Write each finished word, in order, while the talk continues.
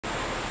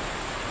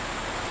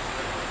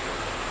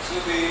So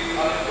the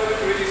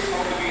unemployment rate is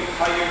found to be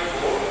higher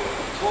for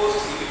those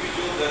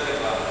individuals that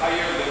have a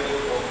higher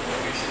level of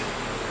education.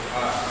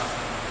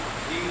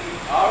 In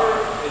our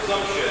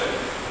assumption,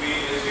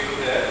 we assume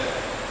that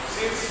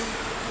since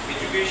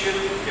education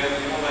can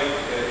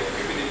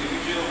equip an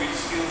individual with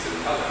skills and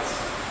talents,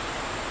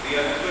 the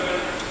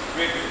unemployment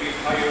rate will be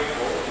higher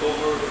for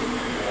lower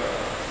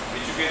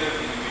educated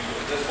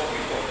individuals. That's what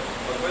we thought.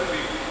 But when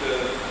we put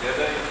the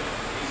data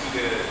into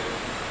the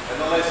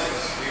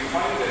analysis, we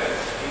find that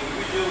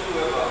individuals who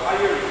have a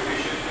higher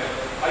education have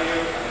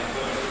higher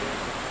unemployment rate.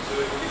 So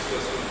this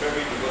was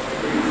confirming to what we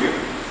were here.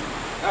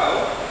 Now,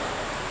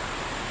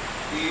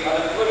 the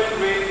unemployment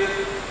rate that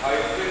I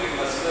obtained in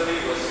my study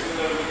was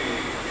similar to the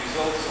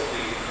results of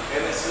the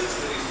NSS,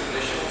 that is the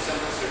National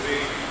Sample Survey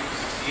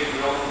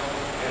 68 round,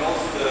 and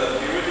also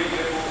the periodic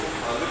level 4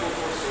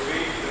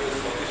 survey that was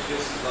published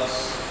just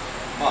last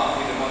month,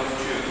 in the month of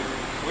June,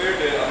 where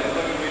the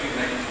unemployment rate in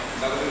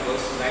Nagaland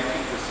was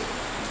 19%.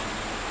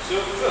 So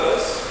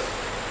first,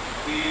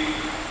 the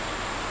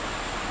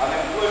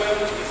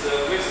unemployment is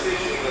a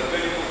wastage of the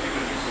valuable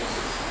human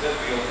resources that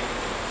we all know.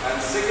 And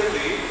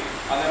secondly,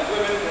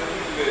 unemployment can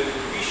lead to a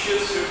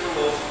vicious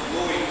circle of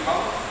low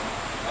income,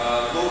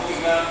 low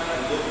demand,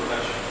 and low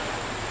production.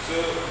 So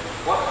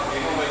what,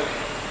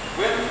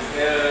 when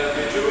the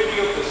majority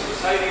of the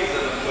society is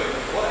unemployed,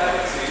 what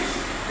happens is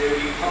their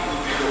income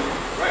will be low,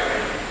 right?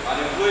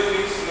 Unemployed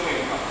means no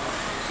income.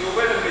 So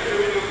when the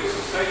majority of the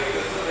society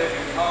does not have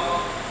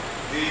income,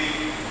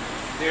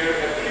 their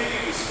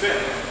ability to spend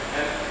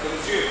and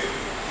consume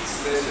is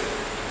lesser.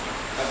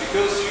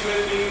 Because human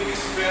beings, we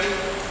spend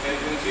and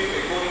consume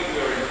according to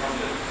our income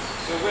levels.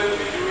 So when the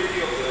majority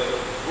of the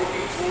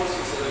working force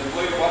is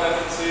unemployed, what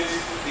happens is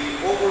the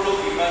overall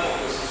demand of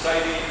the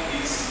society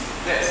is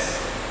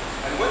less.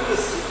 And when the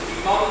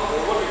demand,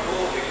 or what we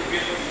call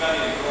aggregate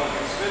demand in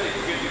economics, when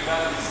aggregate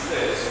demand is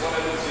less, what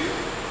happens is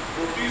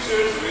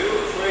producers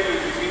will try to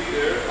limit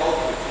their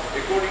output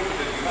according to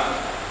the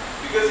demand.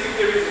 Because if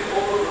there is an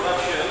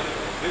overproduction,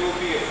 there will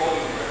be a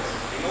falling price.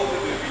 In order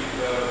to avoid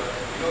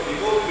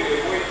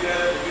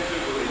that, producers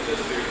will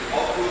adjust their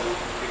output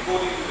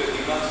according to the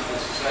demands of the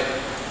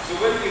society. So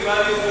when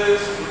demand is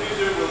less,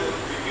 producers will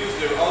reduce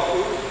their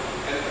output.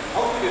 And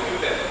how do they do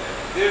that?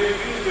 They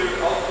reduce their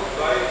output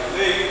by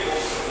laying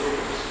off some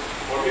workers,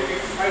 or maybe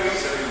firing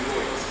some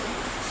employees.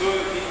 So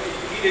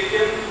it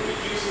again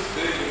reduces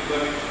the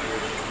employment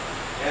generation.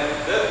 And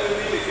that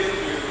will lead again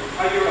to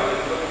higher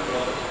unemployment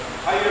problem.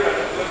 Higher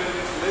unemployment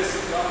means less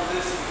income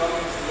means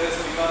less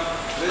demand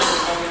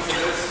means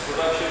less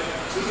production.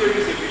 So there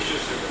is a vicious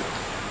circle.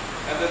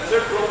 And the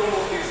third problem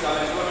of this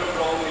unemployment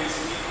problem is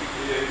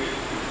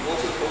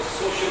also called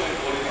social and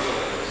political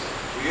errors.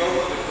 We all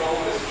know the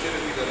problem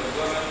associated with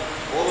unemployment.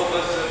 All of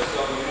us have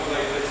some,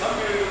 at some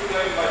period of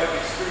time might have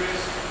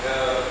experienced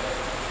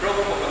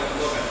problem of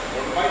unemployment,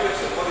 or might have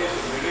somebody,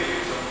 some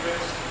relatives, some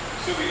friends.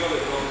 So we know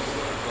the problems of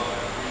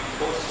unemployment. It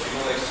causes,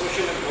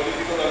 social and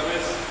political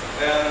unrest,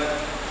 and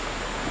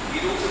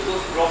it also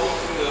causes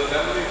problems in the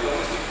family,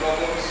 domestic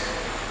problems.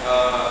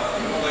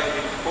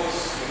 It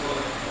causes,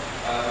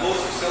 loss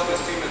of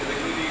self-esteem and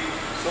dignity.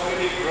 So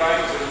many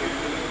crimes and youth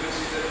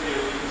delinquencies that we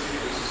are witnessing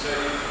in the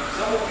society.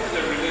 Some of these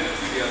are related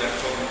to the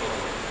unemployment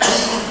problem.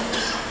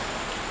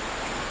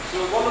 So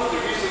one of the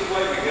reasons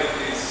why we have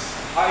this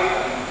high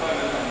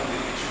unemployment among the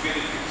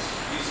educated youth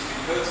is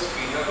because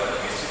we have a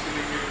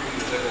disequilibrium in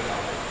the labor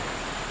market.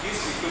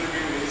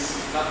 Disequilibrium is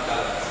not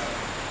balanced.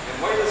 And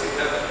why does it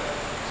happen?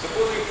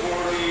 Supposing for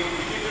the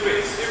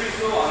illiterates, there is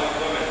no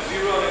unemployment,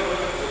 zero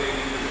unemployment for the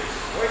illiterates.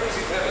 Why does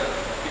it happen?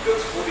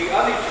 Because for the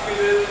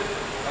uneducated,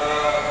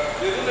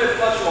 they don't have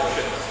much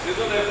options. They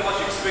don't have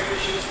much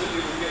expectations that they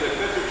will get a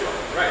better job,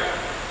 right?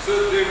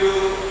 So they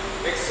will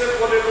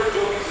accept whatever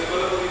job is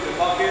available in the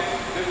market.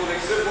 They will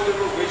accept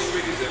whatever wage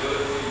rate is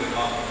available in the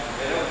market,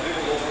 and they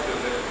will offer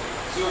them that.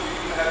 So we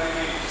don't have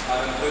any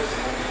unemployed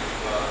among the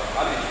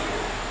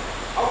uneducated.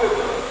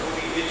 However, for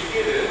the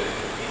educated,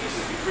 it is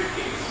a different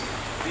case.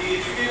 The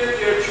educated,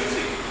 they are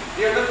choosing.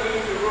 They are not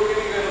willing to work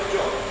any kind of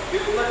job.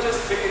 They will not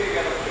just take any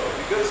kind of job,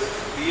 because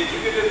the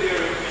educated, they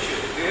are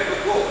ambitious. They have a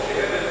goal. They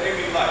have an aim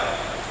in life.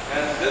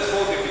 And that's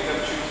how they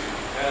become choosy.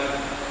 And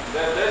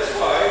that's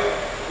why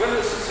when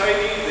the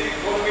society, the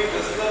economy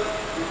does not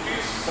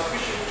produce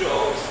sufficient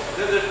jobs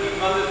that are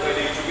demanded by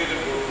the educated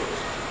workforce,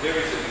 there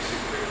is a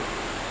disequilibrium.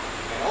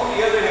 And on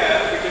the other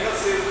hand, we cannot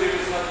say that there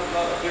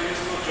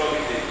is no job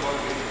in the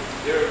economy.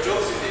 There are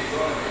jobs in the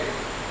economy.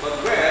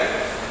 But when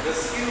the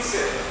skill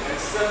set and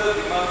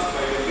standard demands by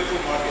the labor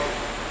market,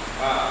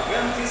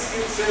 when these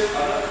skill sets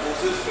are not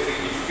possessed by the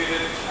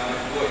educated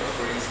unemployed,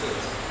 for instance,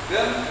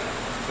 then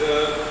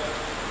the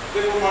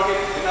labor market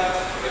cannot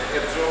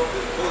absorb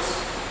those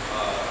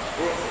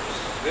workforce.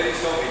 That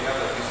is how we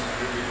have a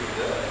disequilibrium in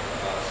the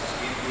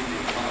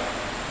economy.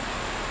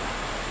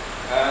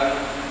 And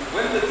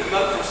when the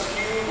demand for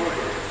skilled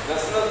workers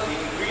does not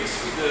increase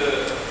with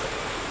the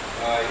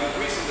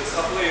increase in the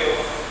supply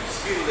of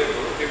skilled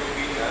labor, there will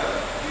be a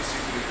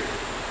disequilibrium.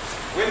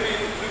 When we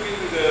look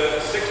into the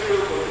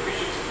sectoral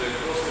contributions of the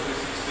gross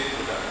domestic state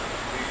product,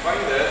 we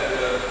find that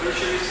the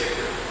tertiary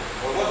sector,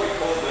 or what we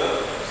call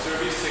the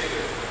service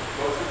sector.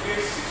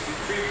 Contributes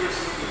 63%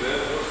 to the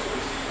gross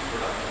domestic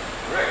product.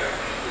 Correct?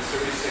 The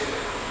service sector.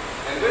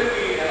 And when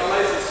we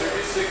analyze the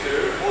service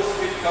sector, most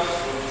of it comes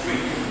from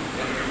trade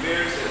and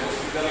repairs and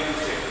hospitality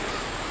sectors.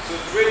 So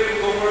trade and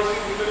commerce, if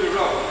you look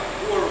around,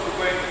 who are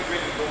occupying the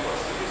trade and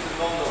commerce? It is the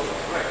non-local,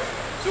 correct?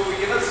 So we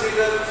cannot say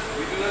that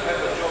we do not have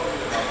a job in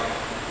the market.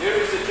 There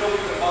is a job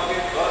in the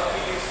market, but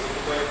it is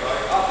occupied by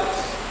others.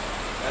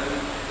 And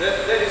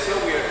that is how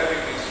we are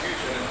having this huge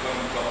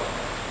unemployment problem.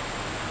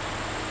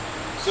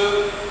 So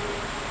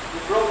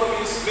the problem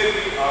is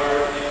maybe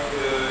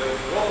the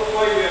problem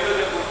why we are not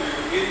able to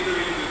enter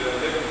into the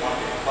labor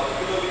market,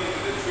 particularly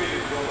into the trade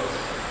and commerce.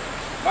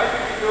 Might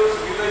be because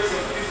we lack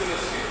some business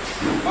skills,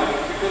 might be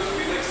because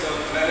we lack some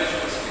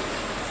management skills,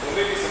 or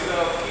maybe some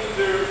kind of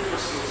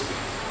interpersonal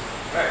skills.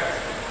 Right?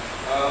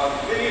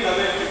 Many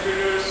other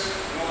entrepreneurs,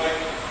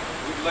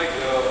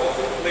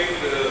 often blame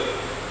the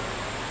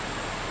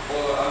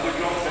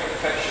underground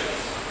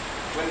factions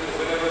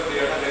whenever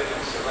they are not able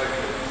to survive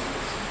in the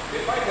business.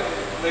 They might have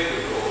played a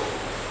role,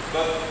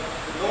 but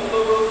the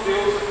non-locals, they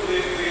also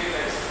play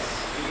taxes.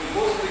 In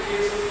most of the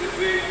cases, they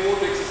pay more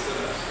taxes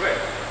than us,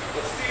 right?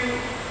 But still,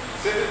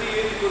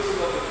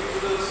 70–80% of the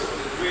visitors of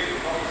the trade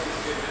and commerce is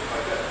getting by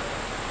that.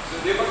 So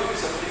there must be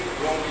something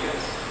wrong here.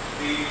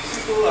 The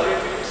simple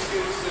arithmetic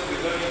skills that we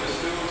learn in the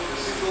schools, the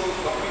simple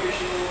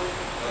computational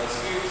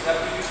skills,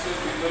 aptitudes that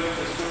we learn in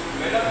the school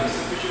may not be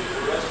sufficient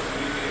for us to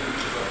live in a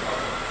digital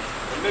market.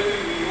 And maybe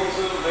we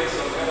also lack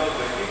some kind of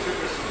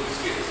interpersonal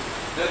skills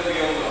that we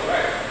all know,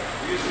 right?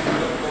 We used to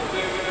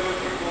complain whenever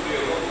people do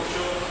a local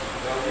show.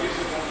 We used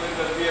to complain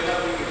that we are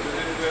not doing it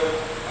well,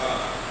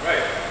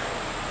 right?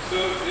 So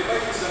there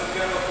might be some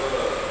kind of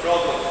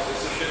problems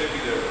associated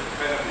with the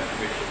kind of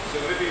education.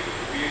 So maybe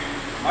we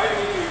might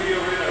need to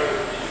rearrange our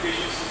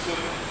education system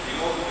in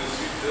order to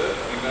suit the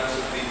demands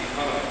of the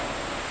economy.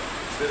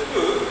 The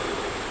book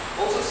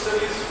also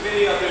studies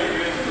many other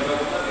areas that I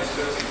will not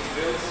discuss in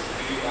details.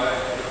 The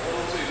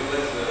also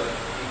utilize the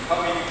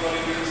income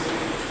inequalities, the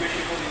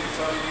educational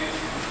inequalities,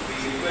 the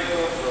impact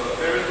of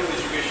parental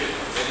education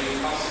and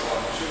income on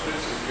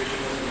children's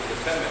educational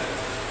independence.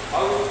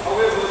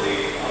 However, the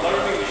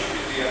alarming issue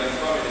is the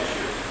unemployment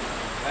issue.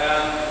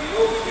 And in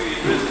order to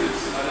address this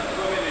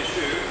unemployment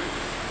issue,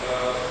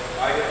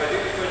 I have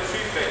identified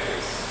three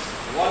factors.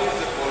 One is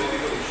the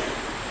political issue.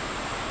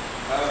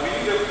 We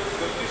need a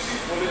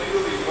conducive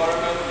political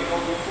environment in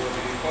order for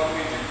the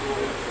economy to grow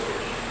and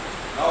flourish.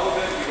 Now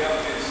that we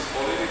have these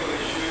political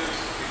issues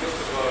because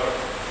of our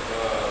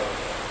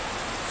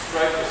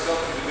strive for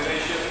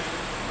self-determination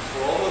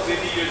for almost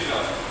 80 years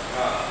now,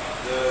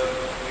 the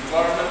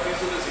environment,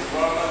 business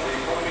environment, the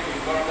economic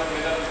environment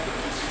may not be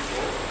conducive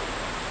for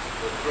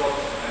the growth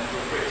and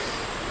progress.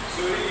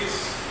 So it is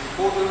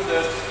important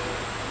that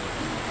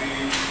we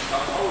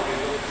somehow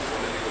resolve these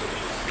political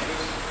issues,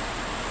 because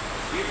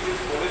if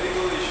these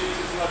political issues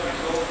is not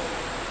resolved,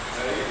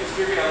 it is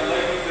very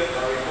unlikely that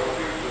our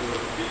economy will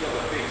pick up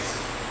a pace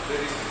that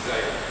is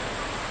desired.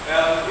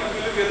 And if we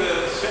look at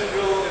the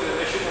central and the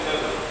national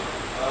level,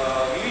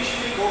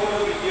 initially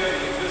government of India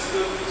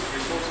invested its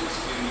resources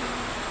in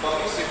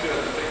public sector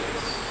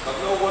undertakings. But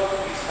now what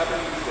is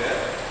happening is that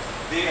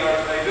they are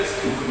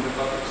divesting from the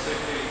public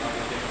sector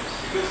undertakings,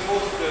 because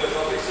most of the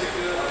public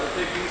sector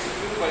undertakings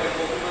approved by the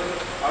government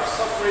are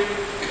suffering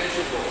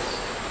financial loss.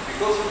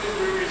 Because of this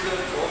very reason,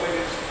 the government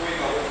is going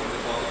away from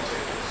the public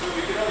sector. So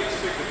we cannot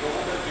expect the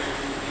government to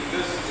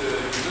invest in the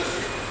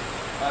industry.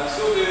 And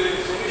so the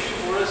solution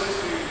for us is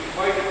to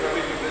invite the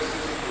private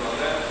investors into our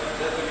land,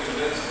 let them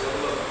invest,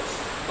 develop.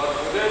 But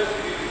for that,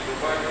 we need to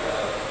provide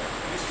a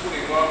peaceful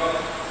environment.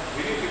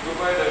 We need to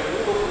provide a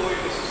rule of law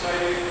in the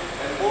society,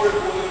 and more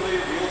importantly,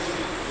 we also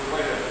need to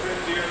provide a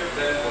friendlier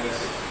land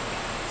policy.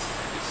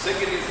 The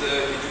second is the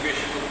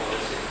educational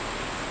policy.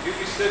 If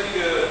we study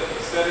the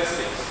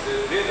statistics,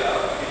 the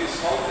data, it is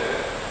found that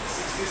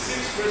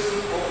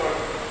 66% of our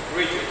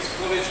graduates,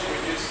 college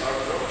graduates, are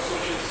from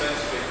social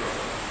science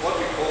background, what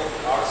we call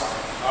arts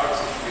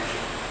education.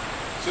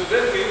 So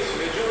that means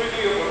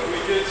majority of our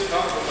graduates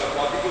come from a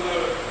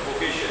particular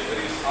vocation,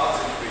 that is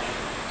arts education.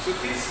 So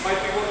this might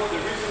be one of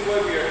the reasons why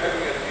we are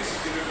having a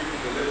disequilibrium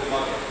in the labor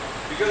market,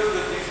 because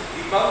the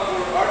demand for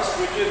arts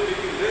graduates may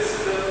be less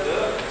than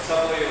the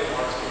supply of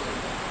arts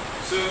graduates.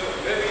 So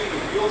maybe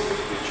we also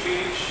need to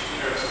change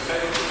in our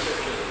societal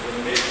perception, the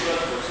main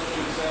run for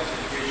social science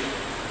education.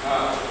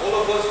 All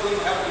of us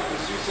don't have to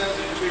pursue science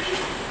education,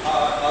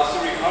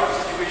 arts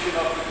education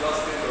after class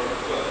 10 or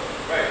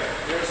 12, right?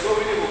 There are so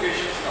many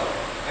vocations now,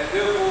 and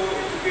therefore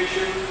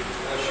education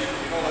should,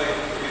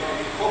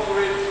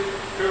 incorporate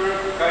career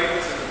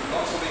guidance and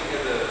counseling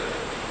at the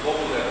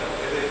global level,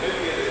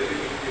 maybe at the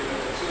intermediate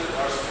level, so that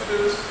our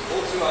students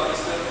also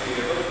understand the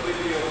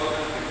availability of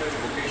other different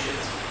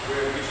vocations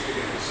which they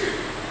can pursue.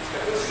 A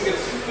person can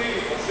simply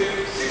obtain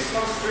 6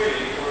 months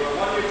training or a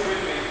 1-year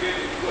training and get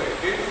employed,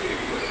 gainfully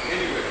employed,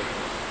 anywhere.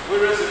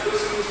 Whereas a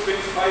person who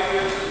spends 5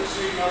 years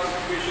pursuing arts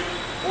education,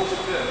 most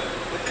of them,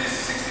 at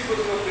least 60%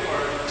 of them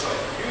are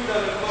unemployed. Youth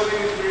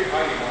unemployment is very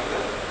high in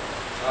India.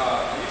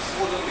 It's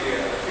more than the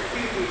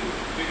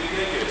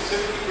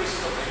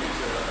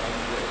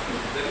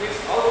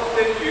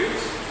 10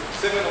 youths,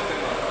 7 of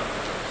them are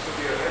architects. So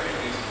we are having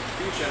this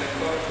huge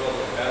unemployment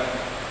problem, and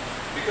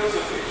because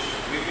of which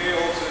we may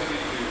also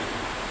need to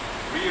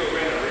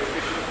reorient our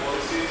education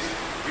policies,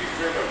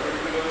 reframe our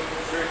curriculum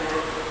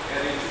framework,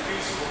 and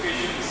introduce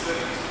vocational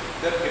studies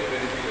that can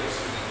benefit our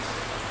students.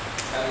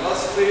 And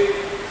lastly,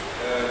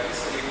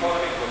 is an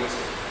economic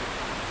policy.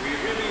 We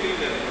really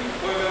need an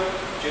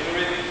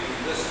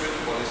employment-generating industrial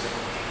policy.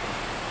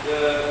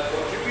 The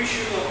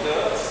contribution of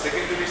the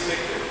secondary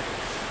sector.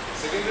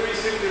 Secondary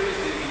sector is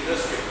the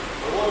industry,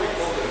 or what we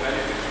call the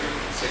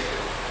manufacturing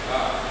sector.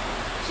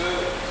 So,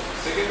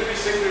 secondary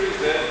sector is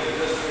the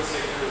industrial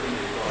sector in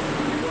the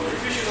economy. The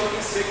contribution of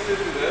this sector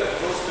to the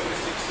gross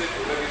domestic state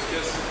product is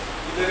just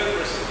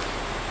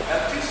 11%.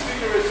 And this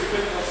figure has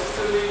remained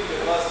consistently in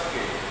the last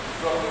decade,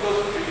 from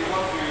 2021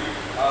 to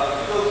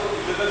 2011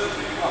 to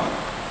 2021.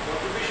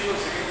 Contribution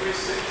of secondary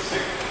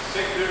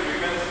sector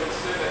remains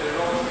constant at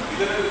around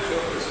 11 to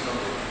 12%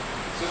 only.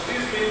 So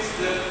this means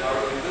that our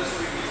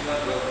industry is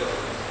not well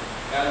developed,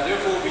 and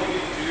therefore we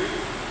need to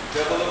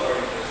develop our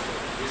industry.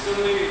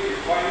 Recently, we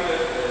find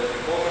that the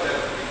government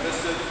has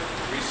invested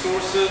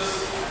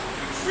resources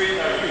to train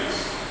our youth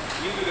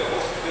into the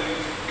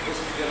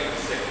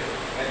hospitality sector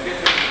and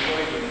get them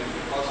employed in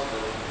different parts of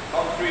the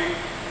country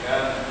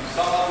and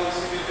some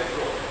others even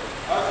abroad.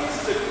 This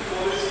is a good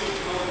policy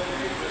in order to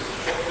address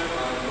short-term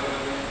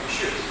unemployment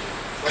issues.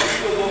 But in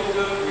the long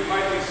term, we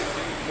might need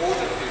something more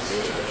than this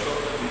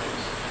short-term issues.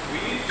 We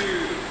need to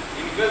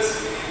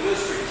invest in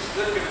industries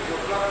that can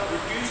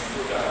produce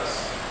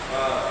products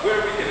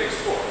where we can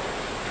export.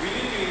 We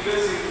need to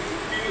invest in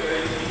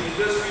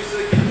industries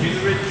that can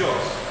generate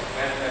jobs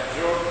and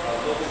absorb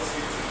our local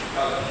skills and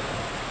talent.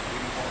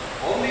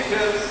 Only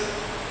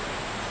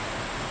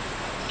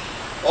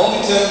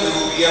then we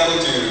will be able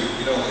to,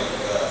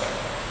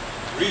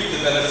 reap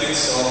the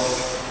benefits of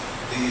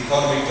the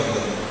economic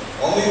development.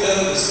 Only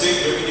then the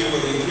state revenue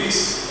will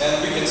increase and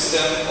we can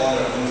stand on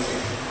our own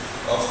feet.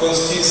 Of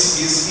course,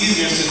 this is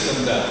easier said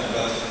than done,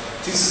 but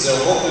this is our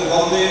hope that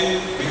one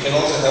day we can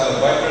also have a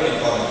vibrant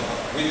economy.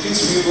 With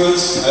these few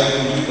words, I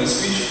conclude my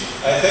speech.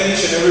 I thank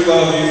each and every one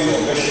of you for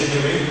patient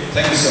hearing.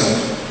 Thank you so much.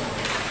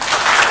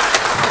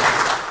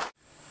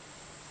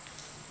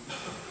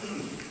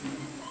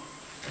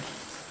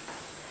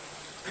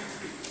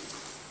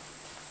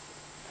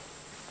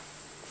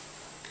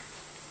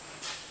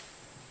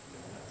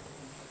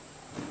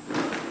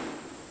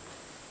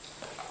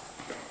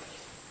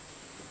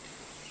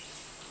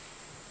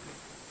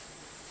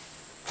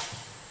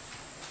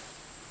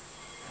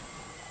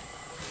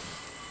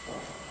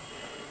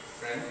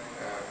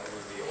 Who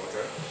is the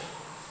author,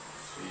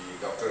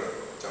 Dr.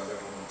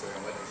 Janbemo Humtsoe,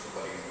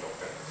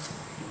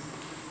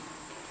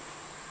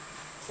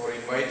 for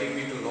inviting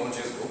me to launch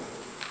his book.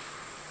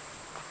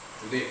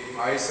 Today,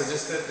 I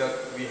suggested that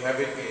we have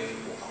it in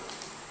Wokha.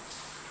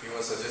 He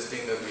was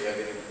suggesting that we have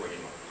it in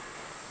Kohima.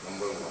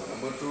 Number one.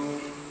 Number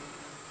two,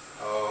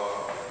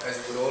 as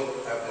you would all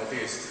have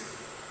noticed,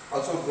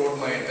 also brought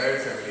my entire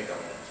family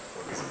down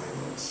for this book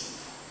launch.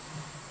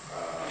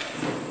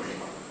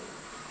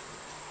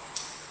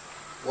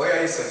 Why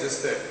I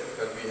suggested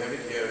that we have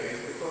it here is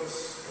because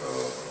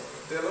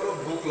there are a lot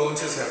of book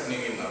launches happening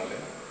in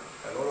Nagaland.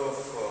 A lot of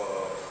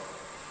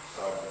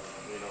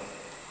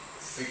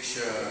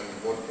fiction,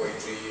 both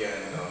poetry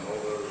and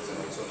novels and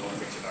also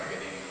non-fiction are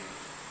getting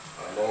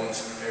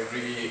launched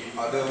every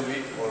other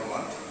week or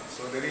month.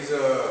 So there is a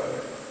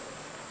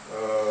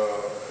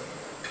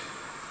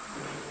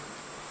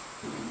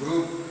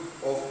group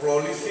of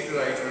prolific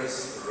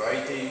writers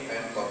writing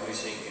and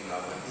publishing in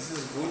Nagaland. This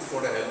is good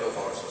for the health of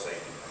our society.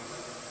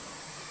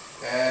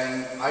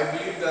 And I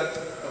believe that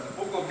a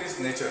book of this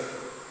nature,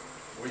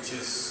 which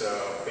is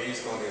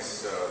based on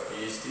his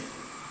PhD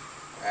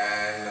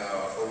and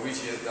for which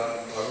he has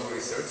done thorough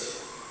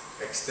research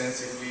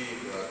extensively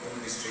in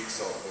two districts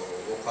of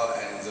Wokha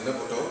and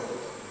Janbemo,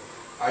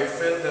 I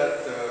felt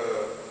that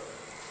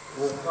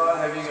Wokha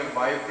having a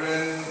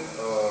vibrant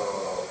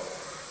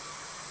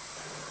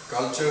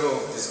culture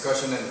of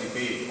discussion and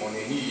debate on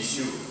any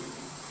issue,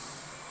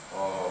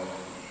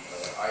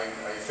 I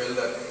felt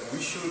that we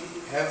should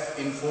have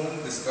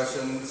informed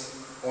discussions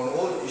on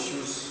all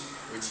issues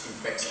which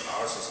impact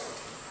our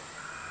society.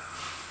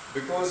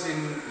 Because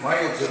in my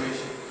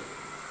observation,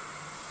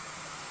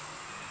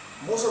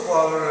 most of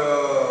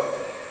our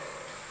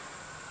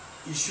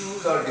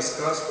issues are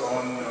discussed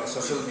on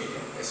social media,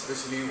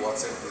 especially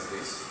WhatsApp these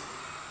days.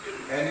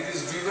 And it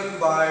is driven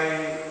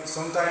by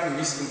sometimes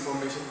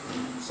misinformation,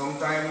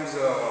 sometimes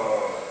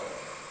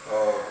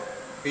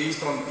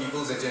based on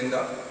people's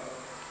agenda.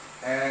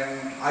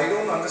 And I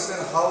don't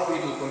understand how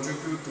it will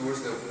contribute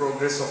towards the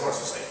progress of our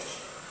society.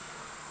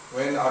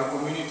 When our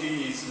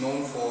community is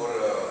known for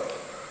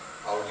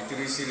our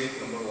literacy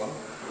rate, number one,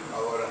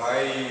 our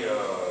high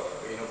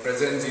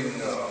presence in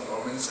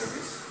government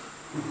service,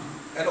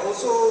 and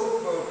also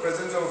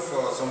presence of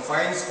some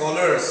fine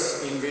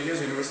scholars in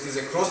various universities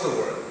across the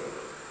world.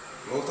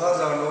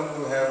 Lothas are known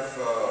to have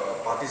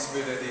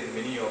participated in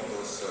many of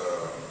those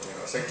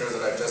sectors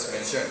that I just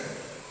mentioned.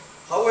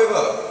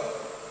 However,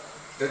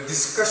 the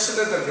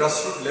discussion at the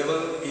grassroots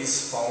level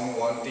is found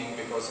wanting,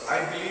 because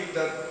I believe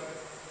that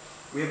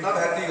we have not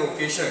had the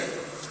occasion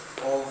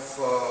of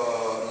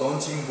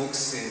launching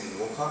books in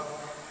Wokha,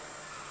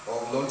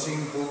 of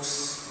launching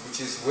books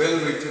which is well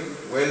written,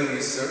 well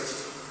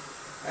researched,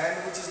 and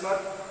which is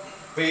not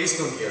based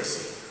on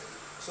hearsay.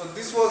 So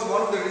this was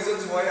one of the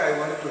reasons why I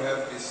wanted to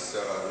have this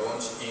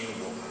launch in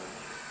Wokha.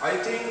 I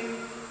think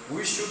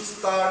we should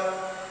start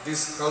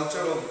this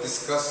culture of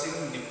discussing,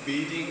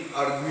 debating,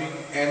 arguing,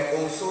 and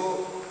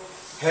also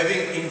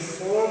having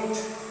informed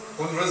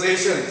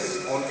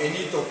conversations on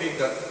any topic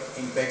that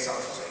impacts our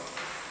society.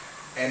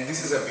 And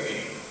this is a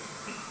beginning.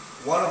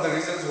 One of the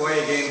reasons why,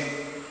 again,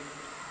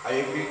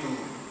 I agreed to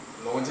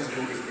launch his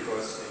book is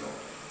because,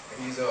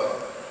 he's an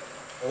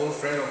old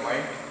friend of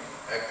mine,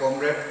 a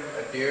comrade,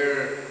 a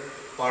dear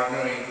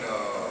partner in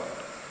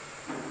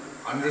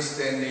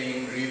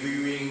understanding,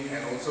 reviewing,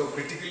 and also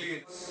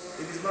critically.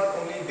 It is not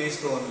only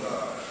based on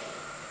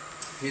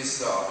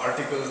his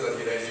articles that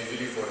he writes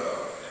usually for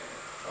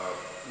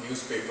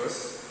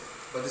newspapers,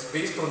 but it's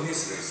based on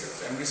his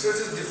research. And research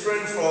is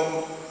different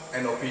from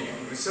an opinion.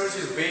 Research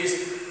is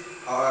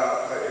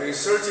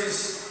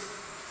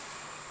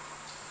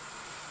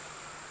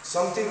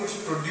something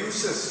which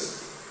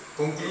produces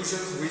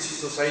conclusions which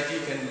society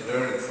can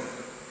learn from.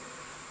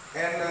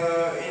 And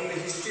in the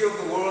history of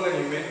the world and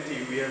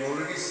humanity, we have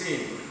already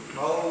seen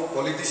how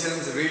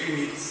politicians really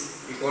need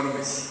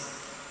economists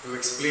to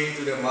explain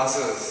to the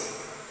masses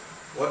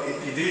what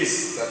it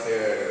is that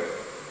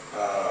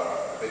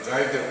they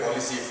drive their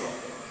policy from.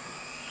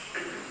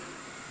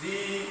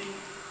 The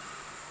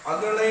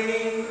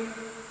underlining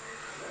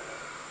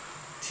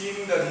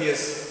theme that he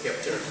has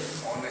captured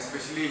on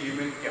especially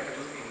human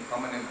capital,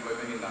 income and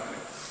employment in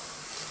Nagaland.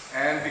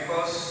 And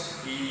because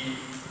he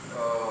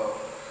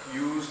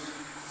used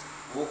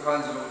Wokha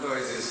and Zulota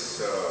as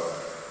his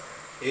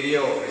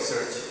area of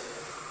research,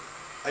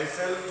 I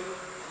felt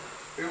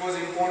it was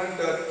important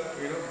that,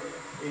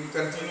 in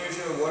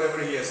continuation of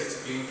whatever he has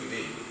explained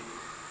today,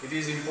 it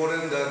is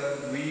important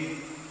that we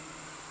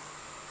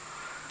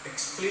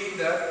explain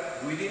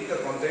that within the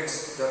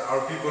context that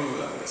our people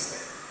will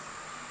understand.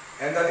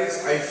 And that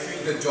is, I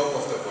feel, the job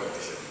of the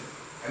politician.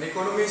 An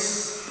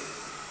economist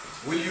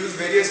will use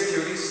various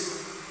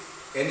theories,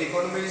 and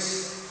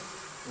economists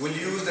will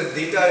use the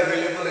data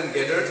available and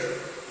gathered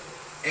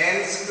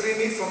and screen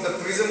it from the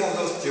prism of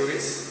those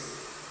theories.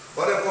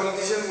 But a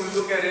politician will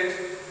look at it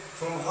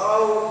from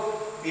how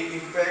it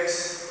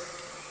impacts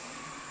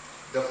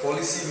the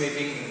policy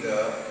making in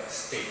the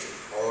state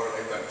or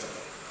a country.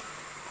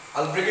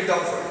 I'll break it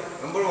down for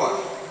you. Number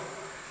one,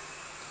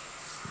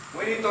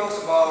 when he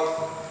talks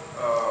about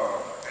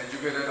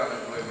educated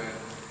unemployment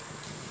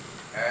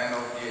and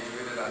of the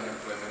educated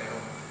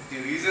unemployment, the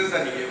reasons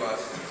that he gave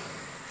us,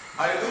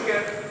 I look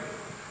at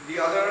the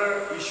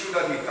other issue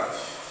that he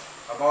touched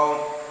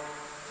about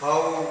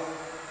how,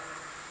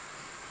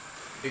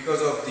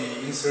 because of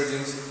the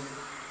insurgency,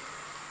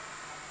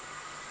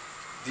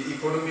 the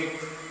economic,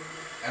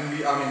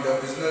 the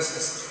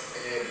business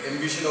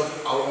ambition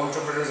of our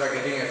entrepreneurs are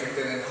getting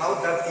affected, and how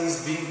that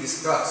is being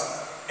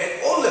discussed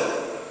at all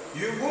levels.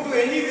 You go to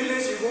any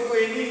village, you go to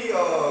any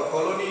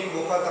colony in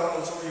Wokha town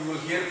also, you will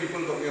hear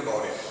people talking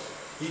about it.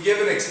 He gave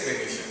an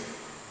explanation.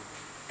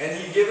 And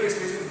he gave an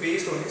explanation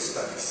based on his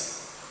studies.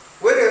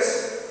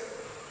 Whereas,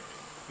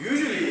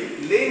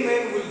 usually,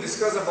 laymen will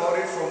discuss about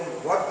it from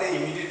what they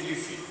immediately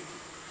feel.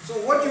 So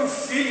what you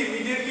feel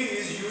immediately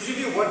is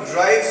usually what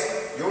drives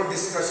your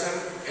discussion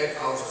at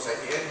our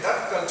society. And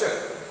that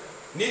culture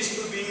needs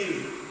to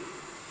be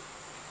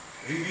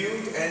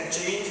reviewed and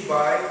changed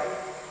by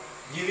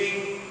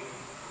giving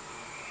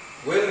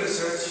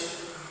well-researched,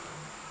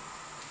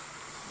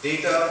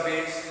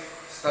 data-based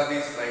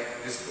studies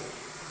like this book.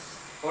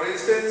 For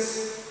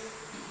instance,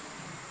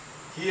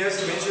 he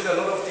has mentioned a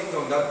lot of things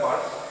on that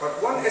part,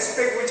 but one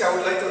aspect which I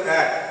would like to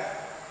add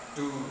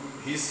to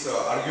his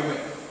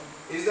argument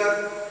is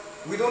that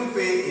we don't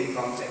pay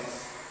income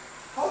tax.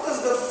 How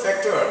does that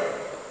factor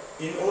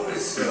in all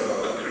this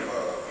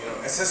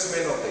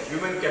assessment of the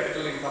human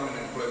capital, income and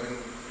employment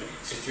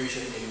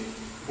situation in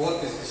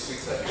both these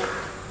districts that you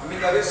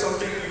have? That is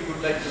something you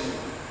would like to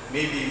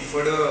maybe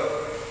further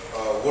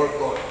work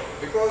on,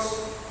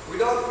 because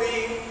without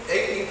paying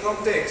income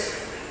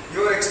tax,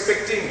 you are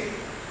expecting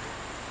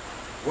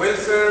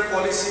welfare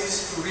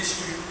policies to reach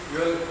to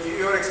you.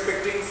 You are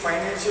expecting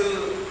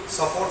financial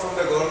support from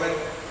the government,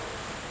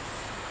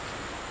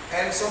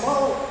 and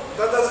somehow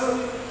that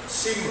doesn't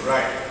seem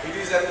right. It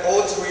is at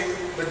odds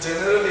with the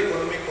general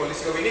economic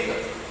policy of any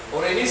country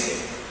or any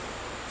state.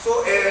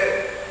 So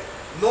a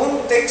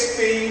non-tax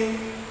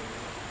paying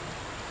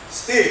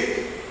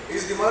state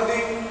is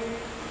demanding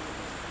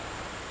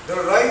the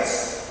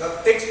rights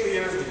that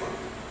taxpayers demand.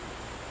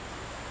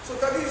 So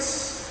that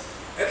is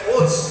at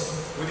odds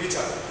with each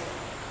other.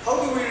 How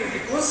do we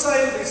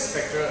reconcile this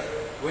factor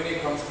when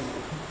it comes to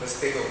the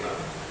state of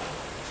Nagaland?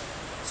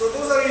 So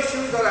those are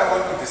issues that I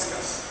want to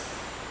discuss.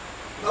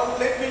 Now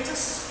let me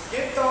just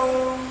get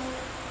down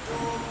to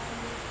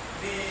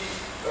the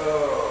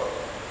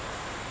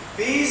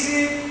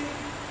basic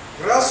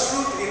grassroots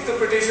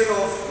interpretation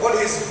of what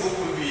his book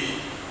will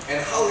be and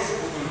how his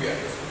book will be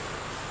understood.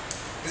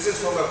 This is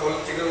from a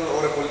political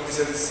or a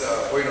politician's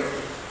point of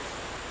view.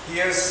 He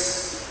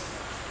has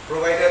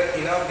provided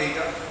enough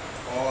data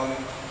on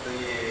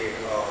the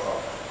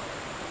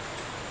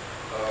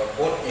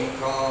both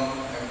income,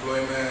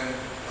 employment,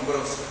 number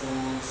of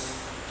schools,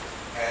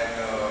 and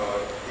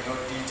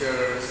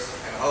teachers,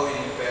 and how it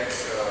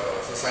impacts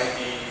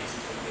society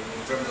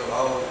in terms of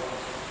how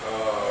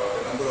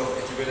the number of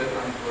educated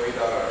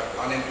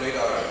unemployed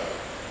are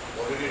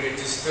already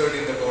registered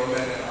in the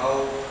government, and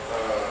how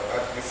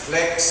that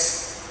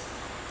reflects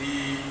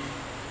the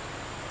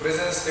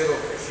present state of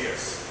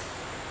affairs.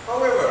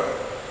 However,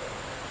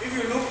 if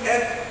you look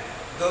at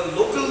the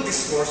local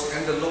discourse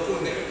and the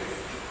local narrative,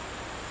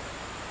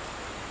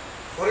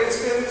 for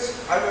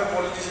instance, I am a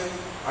politician.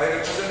 I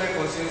represent a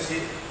constituency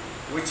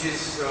which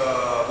has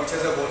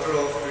a voter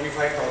of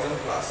 25,000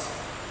 plus.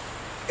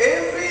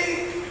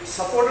 Every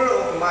supporter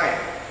of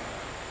mine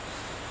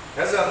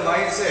has a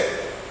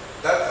mindset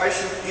that I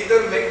should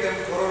either make them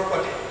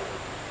crorepati,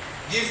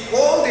 give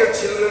all their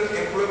children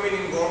employment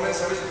in government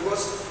service,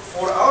 because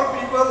for our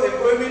people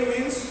employment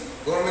means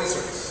government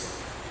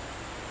service.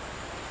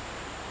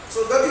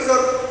 So that is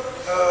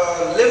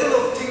our level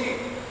of thinking.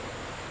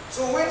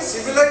 So when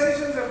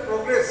civilizations have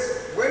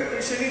progressed, when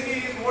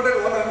Christianity is more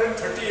than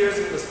 130 years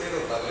in the state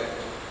of Nagaland,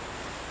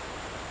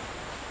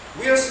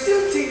 we are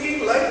still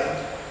thinking like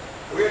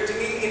we are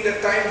thinking in the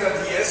time that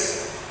he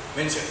has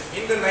mentioned.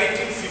 In the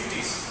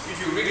 1950s, if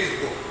you read his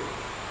book,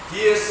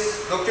 he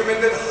has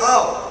documented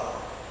how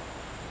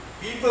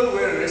people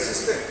were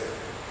resistant.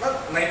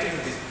 Not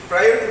 1950s,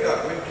 prior to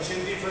that, when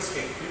Christianity first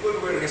came, people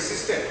were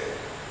resistant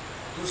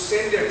to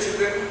send their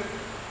children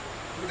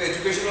to the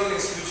educational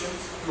institutions,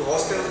 to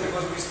hostels,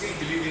 because we still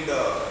believe in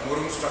the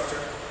Murum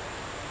structure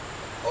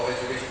of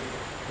education,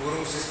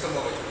 Murum system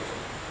of education.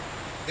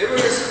 They were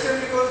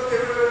resistant because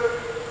they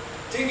were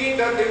thinking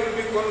that they will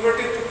be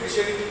converted to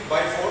Christianity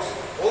by force.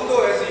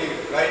 Although, as he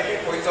rightly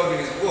points out in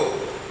his book,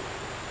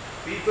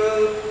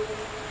 people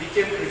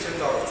became Christians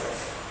out of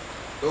choice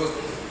those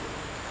days.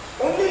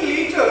 Only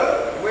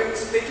later, when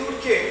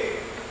statehood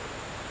came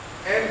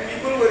and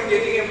people were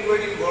getting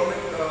employed in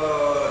government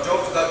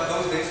jobs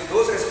those days,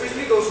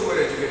 especially those who were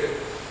educated,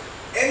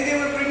 and they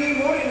were bringing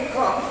more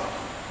income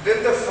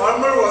than the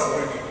farmer was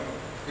bringing,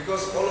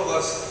 because all of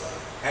us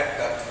had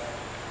that.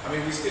 I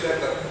mean, we still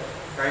had that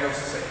kind of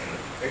society,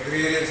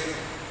 agrarian society.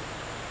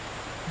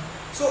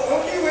 So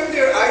only when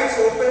their eyes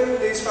opened,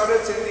 they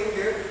started sending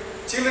their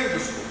children to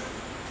school.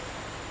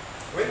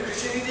 When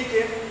Christianity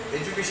came,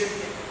 education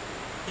came.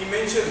 He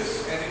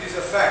mentions, and it is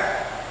a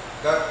fact,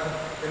 that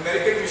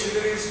American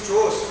missionaries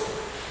chose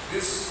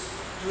this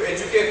to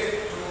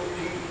educate,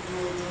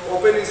 to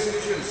open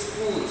institutions,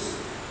 schools,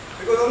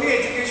 because only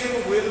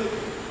education will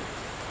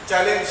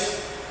challenge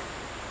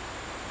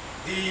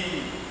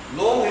the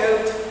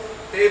long-held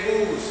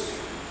taboos,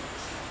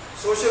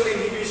 social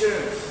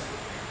inhibitions,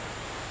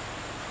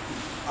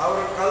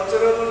 our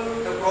cultural,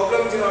 the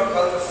problems in our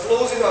culture,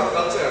 flows in our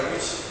culture,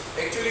 which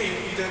actually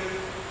impeded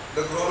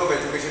the growth of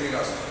education in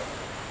our society.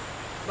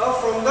 Now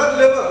from that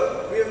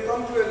level, we have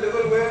come to a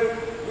level where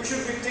we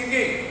should be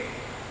thinking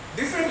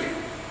differently.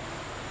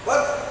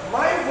 But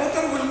my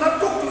voter will not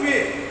talk to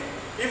me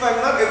if I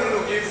am not able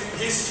to give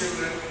his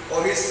children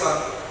or his son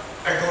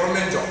a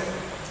government job.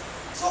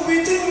 So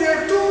we think we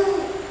are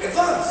too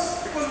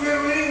advanced because we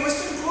are wearing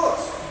Western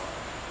clothes.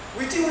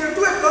 We think we are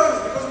too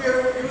advanced because we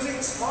are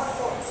using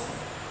smartphones.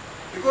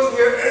 Because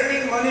we are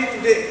earning money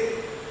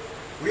today.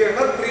 We are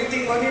not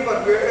printing money,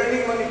 but we are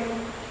earning money.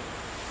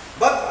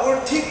 But our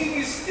thinking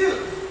is still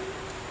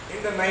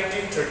in the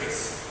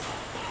 1930s.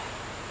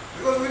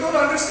 Because we don't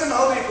understand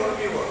how the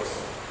economy works.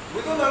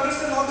 We don't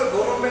understand how the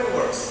government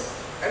works.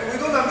 And we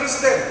don't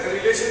understand the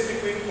relation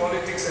between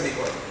politics and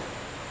economy.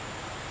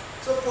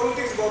 So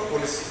politics about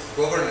policy,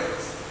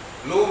 governance,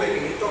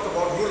 law-making. He talked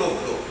about rule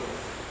of law.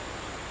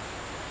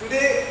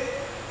 Today,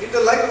 in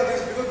the light of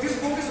this, because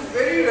this book is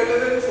very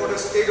relevant for the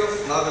state of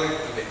Nagaland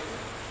today.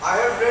 I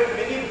have read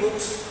many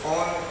books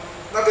on,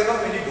 now there are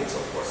not many books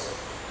of course,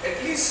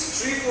 at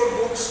least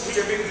 3-4 books which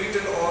have been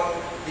written on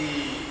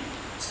the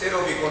state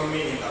of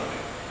economy in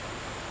Nagaland.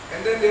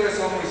 And then there are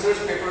some research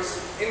papers.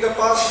 In the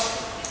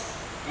past,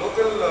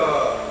 local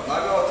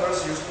Naga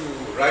authors used to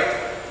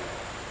write.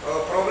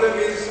 Problem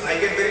is, I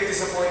get very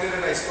disappointed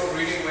and I stop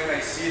reading when I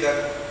see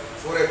that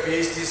for a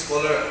PhD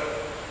scholar,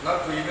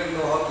 not to even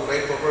know how to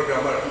write proper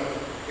grammar,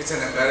 it's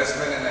an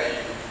embarrassment, and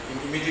I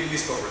immediately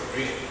stop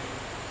reading.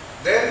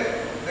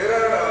 Then there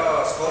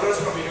are scholars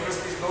from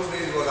universities, those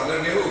days it was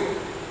under Nehru,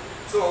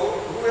 so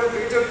who have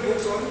written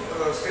books on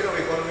state of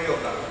economy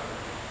of Naga.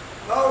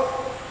 Now,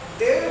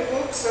 their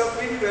books have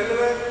been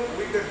relevant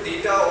with the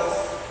data of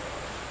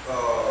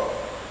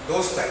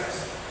those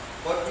times.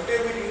 But today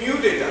with new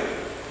data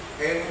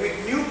and with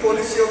new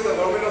policy of the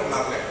government of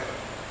Nagaland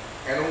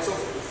and also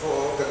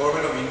for the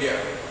government of India,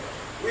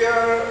 we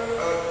are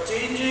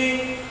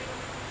changing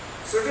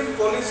certain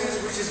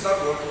policies which is not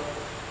working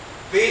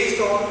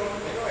based on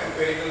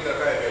empirical data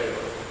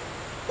available.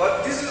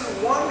 But this is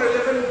one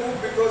relevant book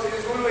because it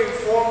is going to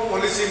inform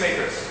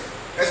policymakers,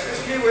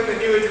 especially when the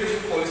new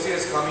education policy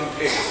has come in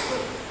place.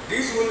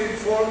 This will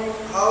inform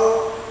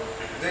how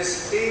the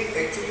state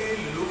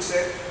actually looks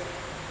at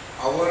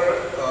our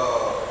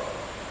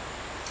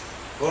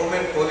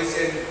government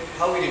policy and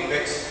how it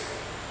impacts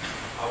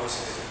our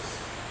citizens.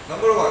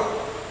 Number one,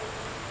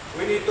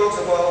 when it talks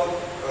about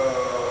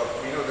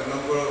the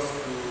number of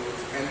schools,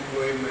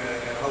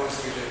 employment, and how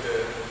it's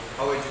related,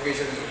 how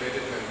education is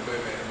related to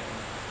employment,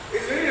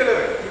 it's very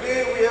relevant.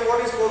 Today we have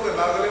what is called the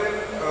Nagaland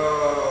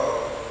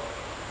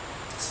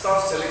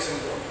Staff Selection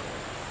Board.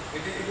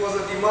 It was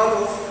a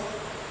demand of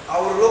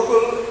our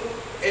local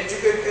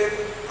educated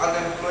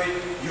unemployed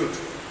youth.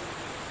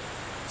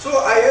 So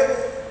I have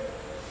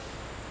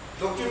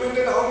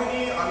documented how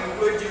many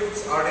unemployed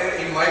youths are there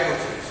in my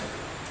constituency,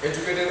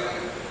 educated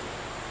unemployed.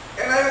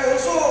 And I have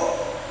also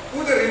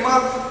put a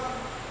remark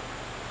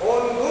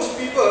on those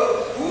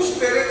people whose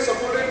parents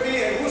supported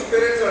me and whose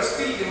parents are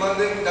still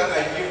demanding that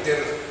I give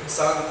their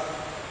son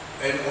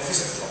an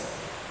officer job.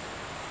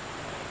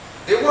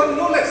 They want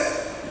no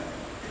less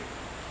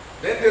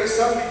than their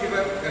son be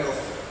given an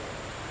officer.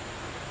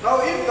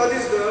 Now if that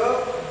is the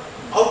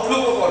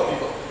outlook of our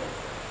people,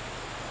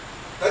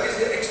 that is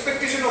the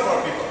expectation of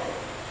our people,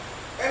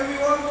 and we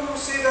want to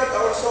say that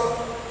our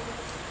son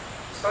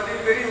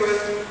studied very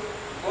well,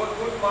 got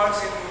good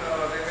marks in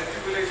the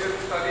matriculation,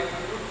 studied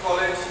in good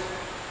college,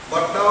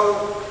 but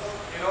now,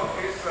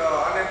 he's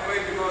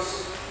unemployed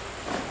because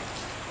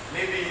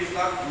maybe he's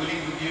not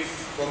willing to give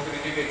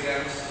competitive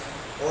exams,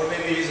 or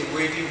maybe he's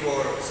waiting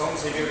for some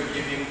savior to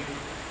give him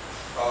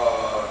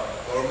a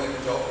government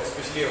job,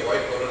 especially a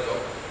white collar job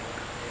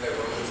in the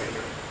government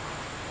sector.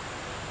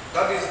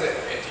 That is the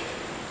attitude.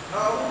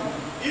 Now,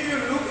 if you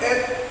look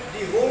at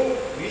the whole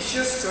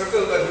vicious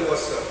circle that he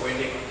was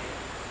pointing,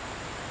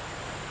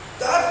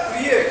 that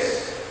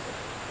creates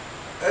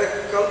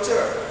a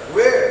culture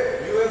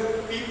where you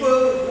have people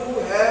who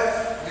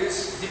have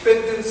this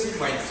dependency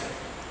mindset.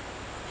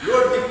 You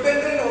are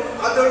dependent on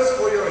others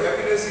for your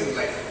happiness in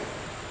life.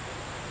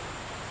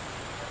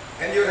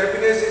 And your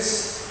happiness is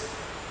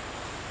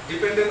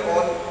dependent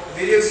on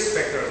various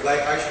factors,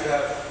 like I should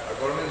have a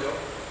government job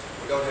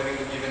without having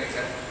to give an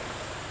exam.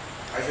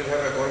 I should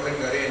have a government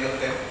annual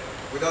 10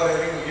 without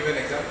having to give an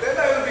exam. Then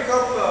I will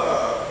become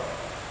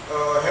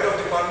head of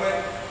department,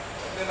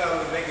 and then I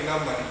will make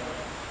enough money.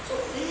 So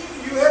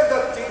if you have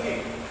that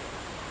thinking,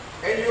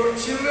 and your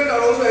children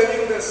are also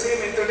having the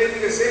same, entertaining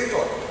the same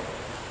thought,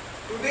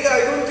 today I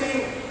don't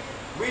think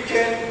we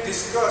can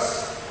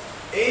discuss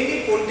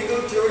any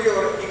political theory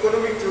or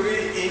economic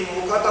theory in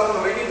Wokha town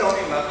or any town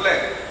in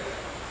Nagaland,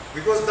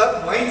 because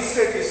that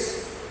mindset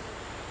is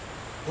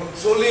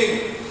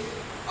controlling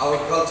our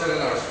culture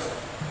and our society.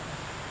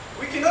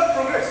 We cannot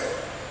progress.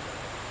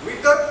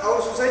 With that,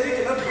 our society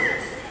cannot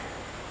progress.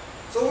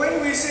 So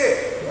when we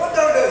say, what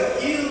are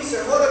the ills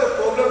and what are the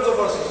problems of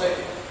our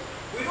society,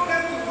 we don't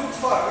have to look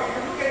far. We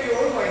can look at your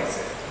own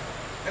mindset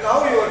and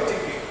how you are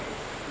thinking.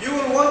 You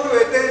will want to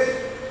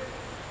attend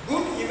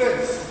good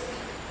events.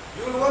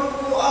 You will want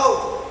to go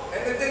out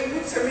and attend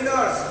good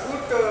seminars,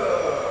 good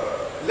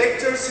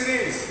lecture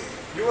series.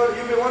 You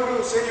may want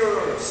to send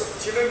your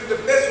children to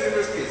the best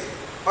universities.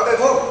 But at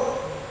home,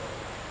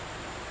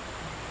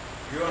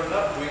 you are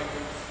not doing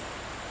it.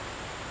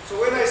 So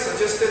when I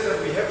suggested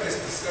that we have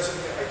this discussion,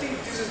 I think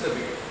this is the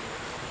beginning.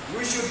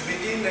 We should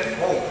begin at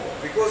home,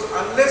 because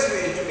unless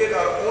we educate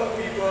our own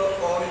people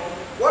on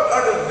what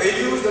are the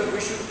values that we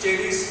should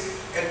cherish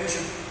and we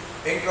should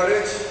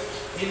encourage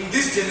in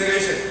this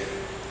generation,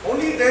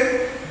 only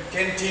then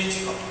can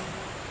change come.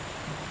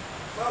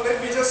 Now let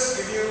me just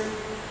give you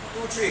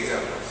 2-3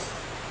 examples.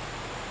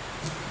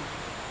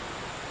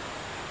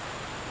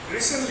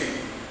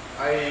 Recently,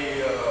 I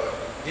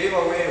gave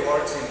away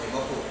awards in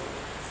Dimapur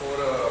for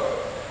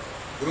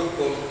a group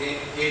called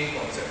GAIN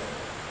Concept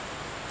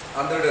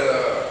under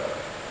the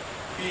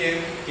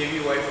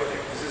PMKVY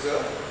project. This is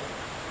a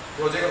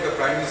project of the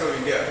Prime Minister of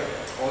India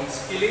on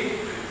skilling,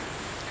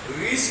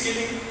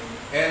 reskilling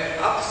and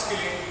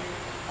upskilling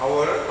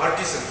our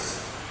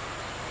artisans.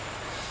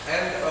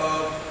 And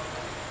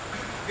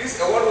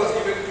this award was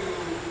given to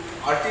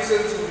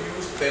artisans who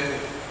use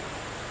bamboo.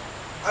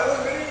 I was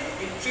very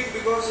intrigued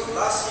because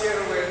last year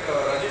when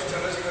Rajesh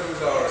Chandrasekhar, who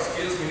is our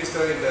skills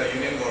minister in the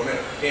union government,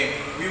 came,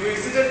 we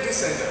visited this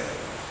center.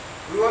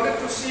 We wanted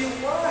to see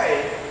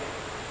why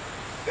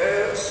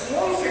a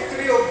small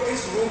factory of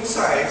this room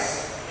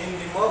size in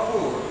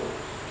Dimapur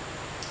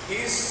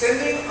is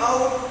sending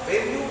out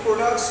bamboo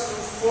products to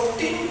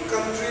 14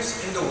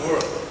 countries in the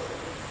world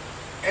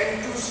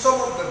and to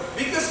some of the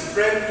biggest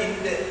brands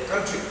in the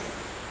country,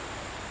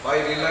 by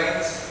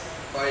Reliance,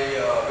 by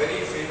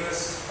very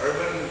famous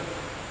urban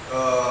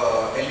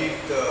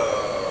elite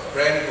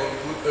brand called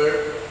Good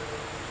Earth.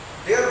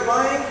 They are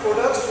buying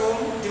products from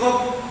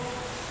Dimapur,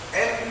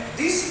 and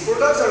these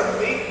products are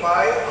made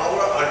by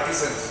our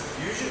artisans,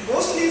 usually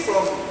mostly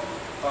from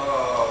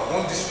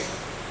one district.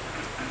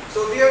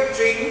 So they are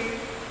trained,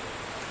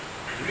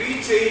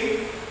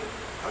 retrained.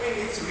 I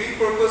mean, it's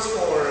repurposed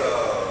for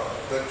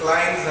the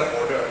clients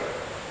that order.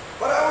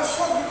 But I was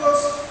shocked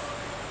because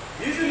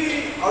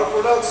usually our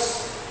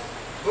products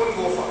don't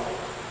go far.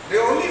 The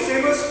only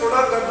famous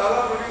product that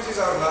Naga produces is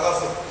our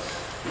Naga food,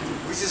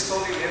 which is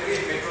sold in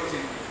every metro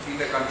in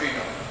the country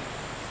now.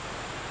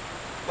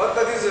 But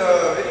that is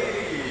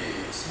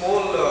very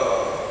small,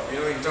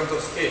 in terms of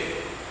scale.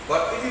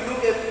 But if you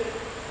look at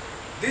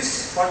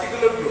this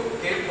particular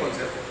group, cane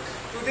concept,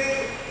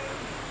 today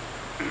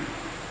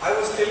I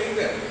was telling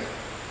them,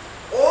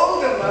 all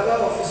the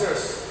Naga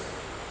officers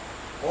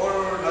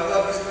or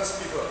Naga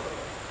business people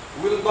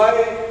will buy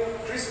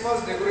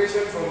Christmas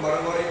decoration from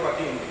Maramari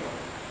Party in India,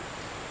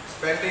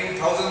 spending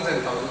thousands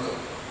and thousands of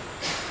it.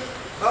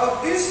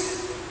 Now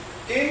this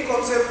cane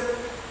concept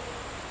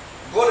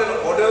got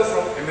an order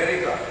from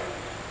America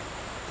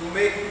to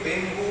make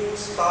bamboo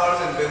stars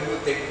and bamboo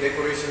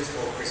decorations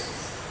for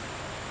Christmas.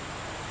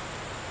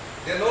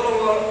 They are no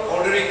longer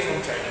ordering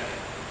from China.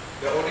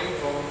 They are ordering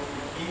from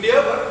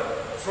India, but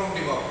from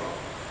Dimapur.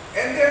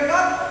 And they are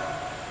not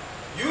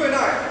you and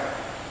I.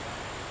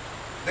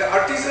 The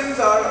artisans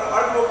are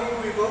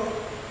hard-working people.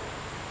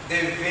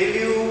 They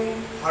value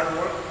hard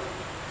work.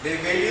 They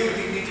value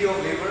dignity of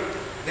labor.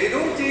 They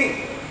don't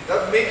think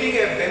that making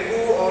a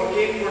bamboo or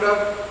cane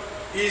product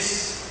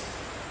is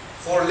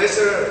for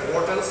lesser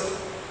mortals.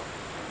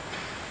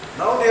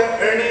 Now they are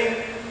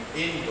earning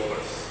in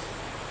dollars.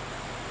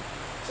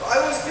 So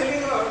I was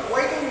telling her,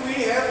 why don't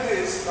we have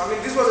this? I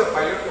mean, this was a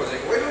pilot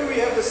project. Why don't we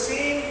have the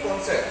same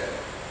concept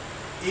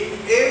in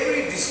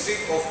every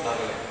district of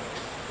Nagaland,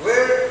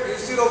 where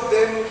instead of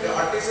them, the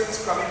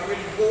artisans coming will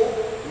go,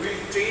 we'll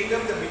train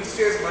them, the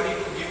ministry has money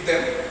to give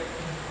them,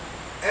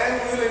 and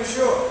we will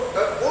ensure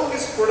that all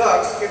these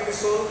products can be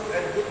sold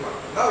at good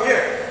market. Now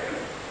here,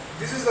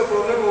 this is the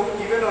problem of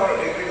even our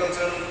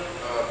agricultural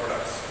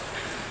products.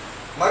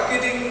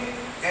 Marketing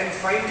and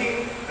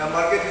finding a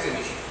market is an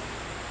issue.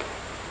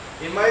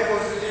 In my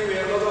constituency, we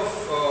have a lot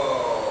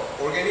of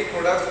organic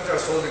products which are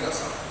sold in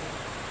Assam,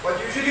 but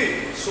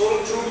usually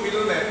sold through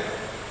middlemen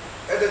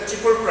at a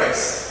cheaper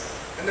price,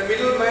 and the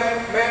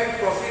middleman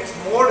profits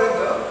more than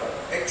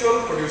the actual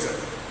producer.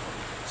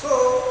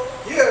 So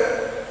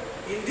here,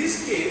 in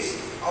this case,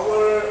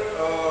 our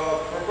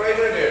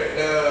proprietor there,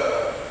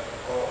 the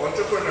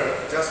entrepreneur,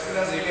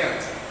 Jasmina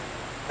Zilliant,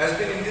 has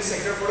been in this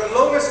sector for the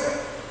longest time.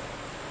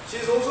 She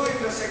is also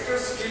in the sector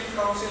skill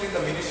council in the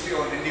Ministry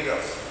of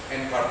Handicrafts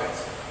and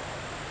Carpets.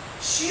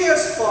 She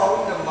has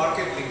found the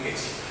market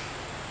linkage.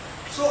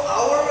 So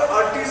our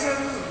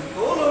artisans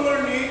no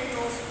longer need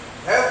to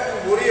have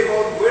to worry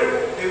about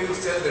where they will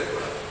sell their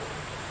product.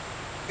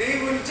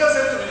 They will just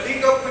have to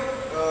link up with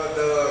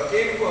the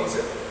cane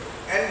concept,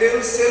 and they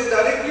will sell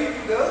directly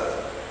to the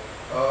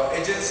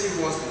agency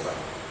who wants to buy,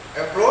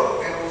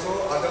 abroad and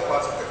also other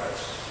parts of the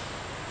country.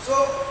 So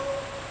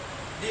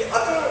the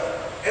other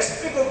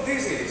aspect of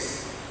this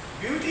is,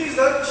 beauty is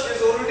that she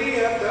has already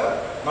have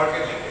the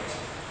market linkage.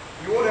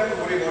 You won't have to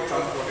worry about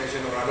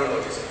transportation or other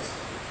logistics.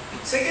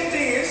 Second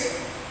thing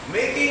is,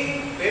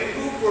 making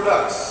bamboo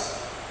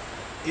products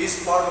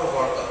is part of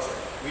our culture.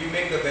 We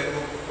make the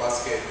bamboo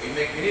basket, we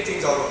make many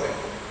things out of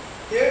bamboo.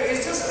 Here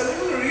is just a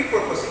little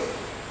repurposing.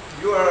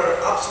 You are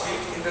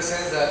upskilled in the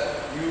sense that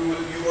you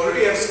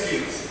already have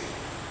skills,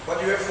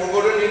 but you have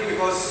forgotten it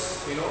because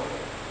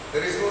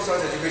there is no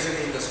such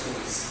education in the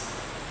schools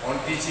on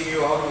teaching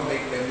you how to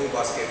make bamboo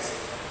baskets.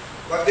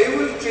 But they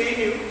will train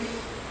you,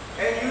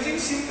 and using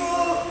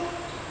simple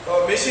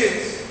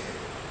machines,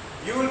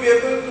 you will be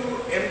able to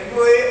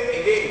employ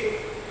again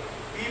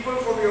people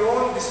from your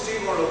own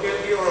district or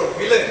locality or a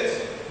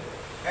village.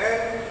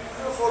 And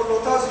for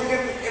Lothas, you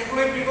can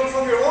employ people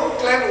from your own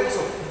clan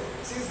also,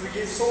 since we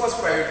give so much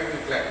priority to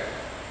clan,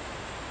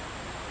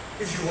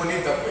 if you want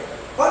it that way.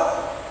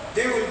 But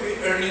they will be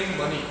earning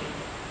money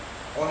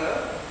on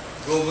a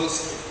global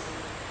scale.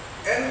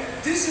 And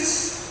this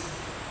is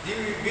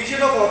the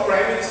vision of our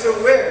Prime Minister,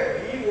 where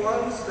he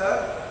wants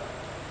that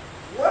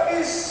what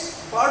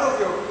is part of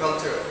your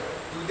culture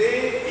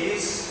today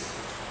is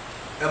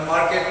a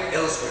market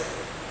elsewhere.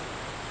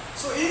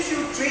 So if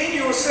you train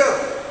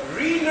yourself,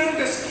 relearn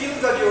the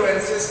skills that your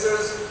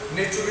ancestors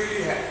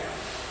naturally had,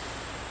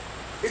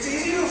 it's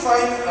easy to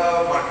find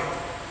a market.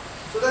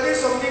 So that is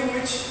something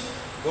which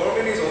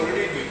government is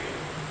already doing.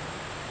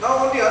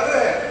 Now on the other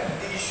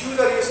hand, the issue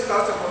that he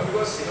starts upon,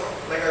 because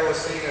like I was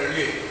saying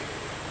earlier,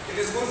 it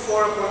is good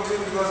for a country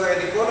because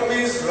an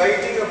economist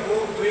writing a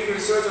book, doing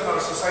research on our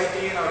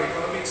society and our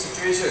economic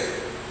situation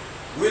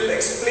will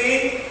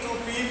explain to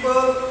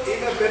people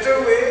in a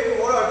better way,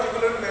 more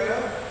articulate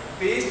manner,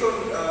 based on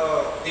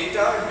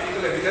data and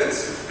medical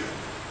evidence,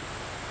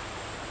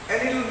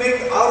 and it will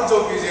make our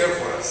job easier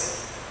for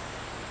us.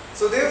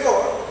 So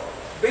therefore,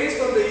 based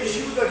on the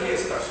issues that he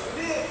has touched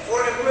today,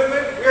 for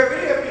employment, we are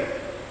very happy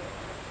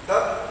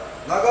that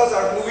Nagas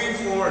are moving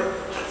forward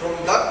from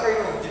that kind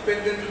of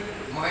dependent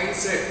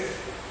mindset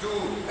to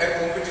a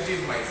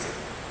competitive mindset.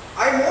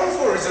 I'm all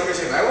for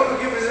reservation. I want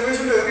to give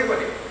reservation to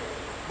everybody.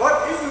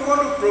 But if we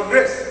want to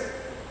progress,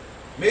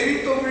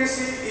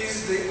 meritocracy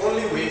is the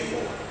only way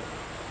forward.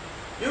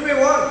 You may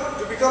want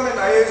to become an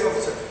IAS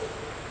officer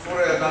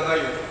for a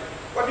Naga youth,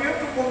 But you have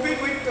to compete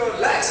with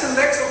lakhs and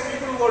lakhs of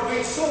people who are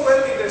doing so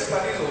well in their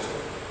studies also.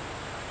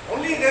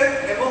 Only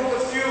then, among the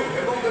few,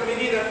 among the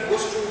many that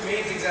goes through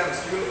mains exams,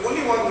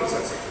 only one will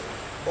succeed,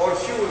 or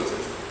few will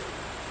succeed.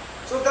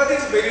 So that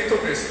is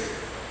meritocracy.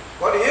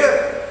 But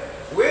here,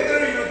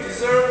 whether you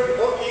deserve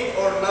it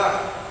or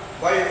not,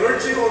 by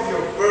virtue of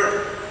your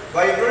birth,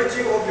 by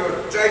virtue of your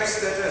tribe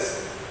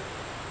status,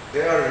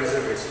 there are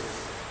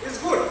reservations.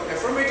 It's good.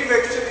 Affirmative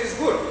action is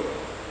good.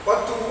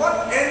 But to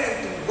what end and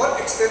to what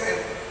extent and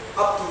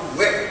up to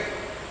when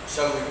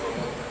shall we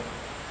promote them?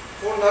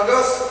 For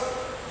Nagas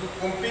to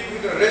compete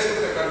with the rest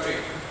of the country,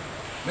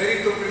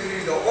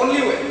 meritocracy is the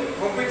only way.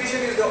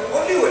 Competition is the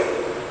only way.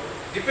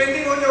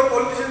 Depending on your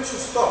politicians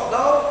should stop.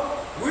 Now,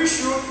 we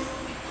should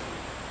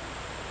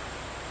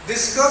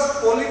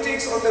discuss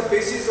politics on the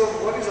basis of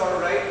what is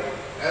our right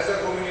as a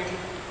community,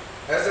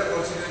 as a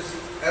constituency,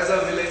 as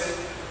a village.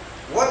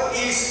 What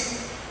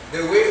is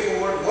the way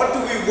forward? What do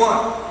we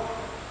want?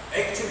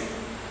 Actually,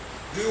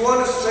 do you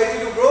want a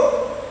society to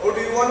grow, or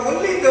do you want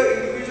only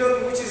the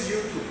individual, which is you,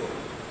 to grow?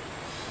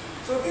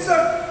 So these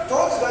are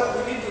thoughts that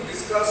we need to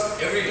discuss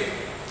every day.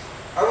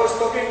 I was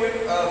talking with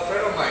a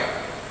friend of mine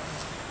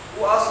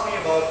who asked me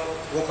about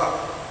Wokha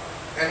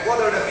and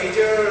what are the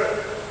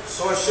major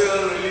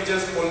social,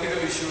 religious, political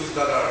issues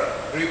that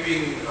are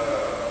gripping,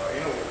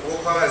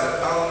 Wokha as a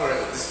town or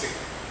as a district.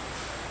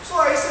 So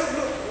I said,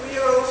 look, we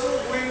are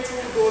also going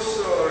through those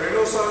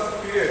Renaissance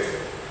period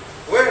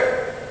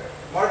where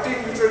Martin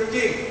Luther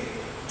King,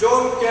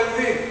 John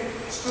Calvin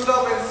stood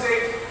up and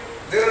said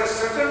there are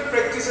certain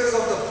practices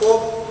of the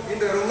Pope in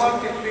the Roman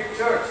Catholic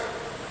Church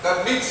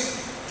that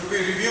needs to be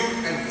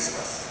reviewed and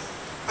discussed.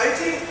 I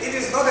think it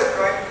is not a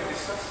crime to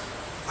discuss.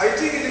 I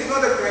think it is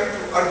not a crime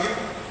to argue.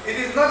 It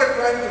is not a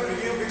crime to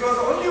review, because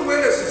only when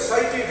a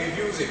society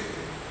reviews it.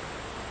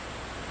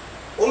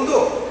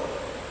 Although,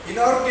 in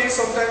our case,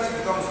 sometimes it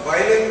becomes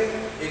violent,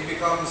 it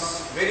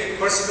becomes very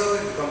personal,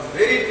 it becomes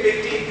very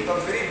petty, it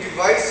becomes very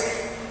divisive.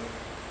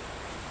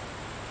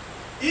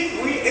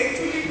 If we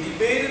actually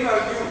debate and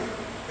argue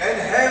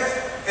and have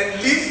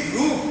and leave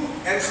room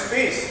and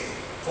space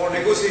for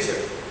negotiation,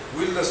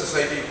 will the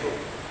society grow?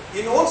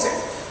 In all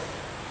sectors.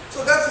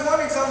 So that's one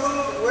example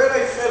where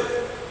I felt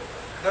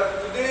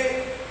that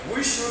today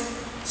we should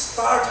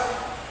start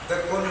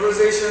the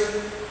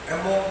conversation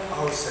among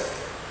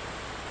ourselves.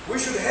 We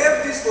should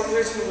have this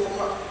conversation in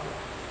Wokha.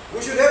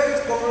 We should have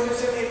this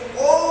conversation in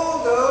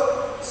all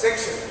the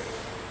sections.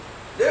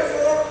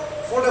 Therefore,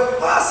 for the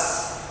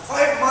past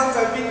 5 months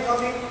I've been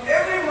coming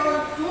every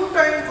month, 2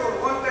 times or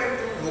 1 time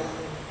to Wokha.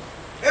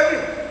 Every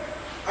month.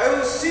 I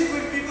will sit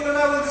with people and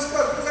I will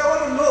discuss, because I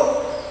want to know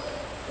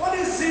what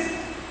is it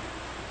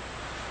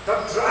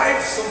that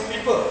drives some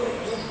people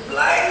to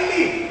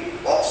blindly,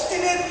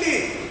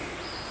 obstinately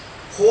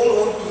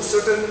hold on to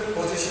certain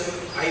position,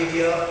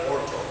 idea or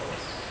thought.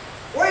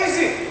 Why is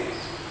it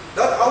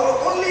that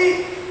our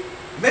only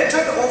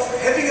method of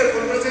having a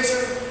conversation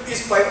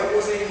is by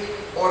opposing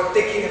or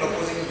taking an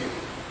opposing view?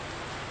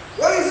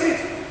 Why is it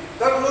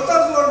that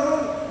Lotas who are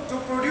known to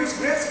produce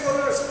great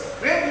scholars,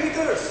 great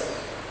leaders,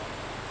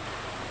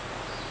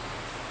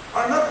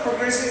 are not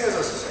progressing as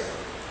a society?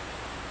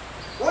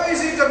 Why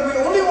is it that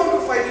we only want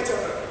to fight each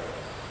other?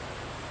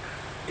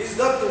 Is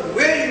that the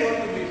way you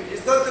want to live?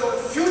 Is that the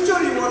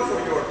future you want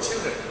for your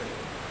children?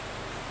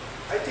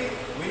 I think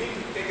we need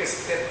to take a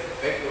step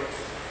backwards.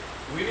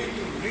 We need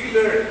to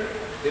relearn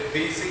the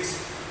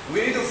basics.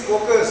 We need to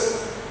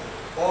focus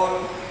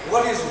on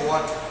what is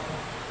what,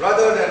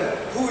 rather than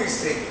who is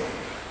saying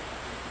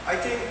what. I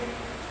think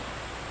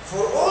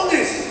for all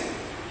this,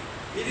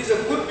 it is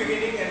a good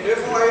beginning, and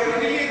therefore I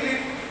readily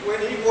agreed when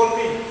he called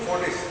me for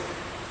this.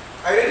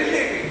 I readily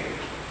agree.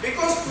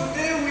 Because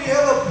today we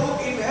have a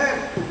book in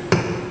hand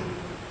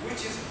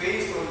which is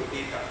based on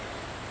data,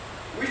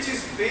 which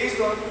is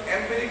based on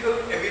empirical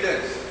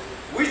evidence,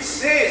 which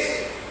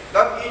says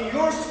that in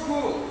your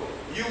school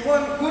you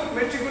want good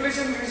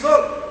matriculation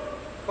result,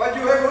 but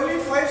you have only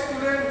 5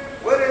 students,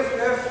 whereas you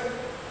have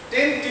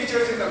 10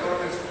 teachers in the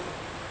government school.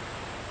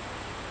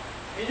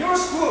 In your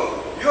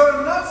school, you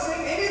are not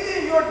saying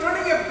anything, you are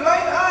turning a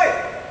blind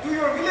eye to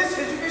your village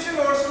education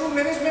or school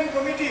management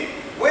committee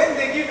when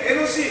they give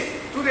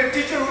NOC to the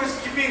teacher who is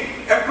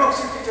keeping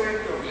approximate teacher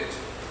in your village.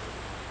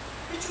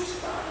 It should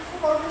start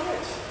from our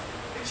village.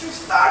 It should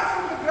start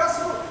from the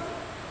grassroots.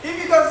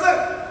 If it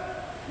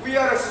doesn't, we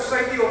are a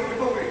society of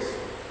hypocrites,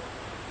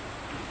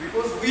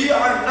 because we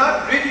are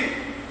not ready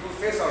to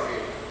face our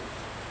reality.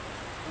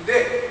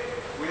 Today,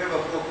 we have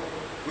a book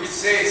which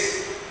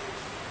says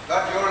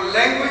that your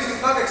language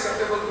is not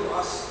acceptable to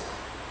us.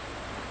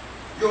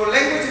 Your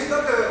language is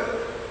not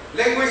the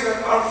language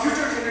that our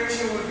future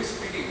generation will be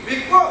speaking,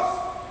 because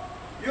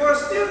you are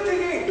still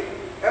thinking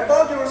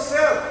about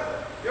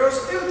yourself. You are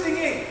still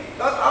thinking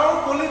that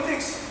our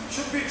politics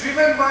should be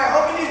driven by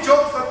how many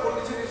jobs that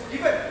politician is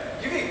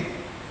giving.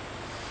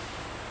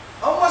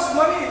 How much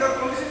money that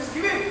politician is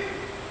giving.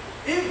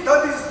 If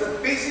that is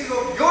the basis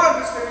of your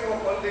understanding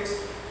of politics,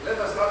 let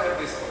us not have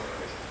this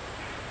conversation.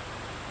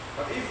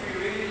 But if we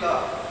really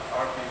love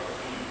our people,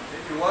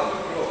 if you want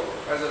to grow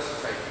as a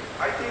society,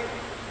 I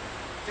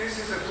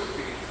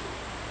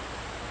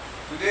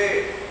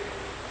Today,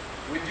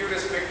 with due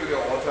respect to the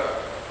author,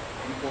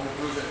 in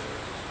conclusion,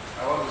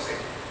 I want to say,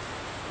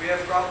 we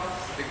have come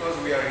because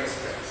we are his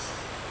friends.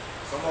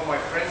 Some of my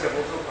friends have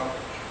also come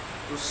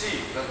to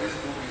see that this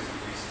book is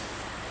released,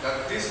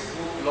 that this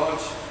book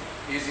launch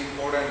is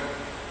important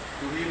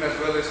to him as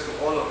well as to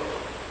all of you.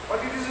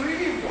 But it is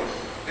really important.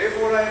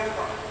 Therefore I have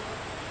come.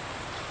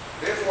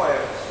 Therefore I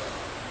have come.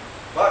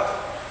 But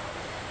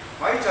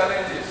my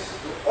challenge is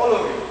to all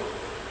of you,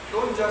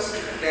 don't just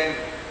attend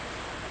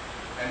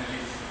and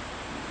leave.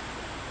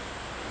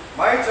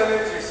 My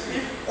challenge is,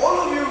 if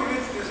all of you read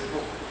this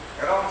book,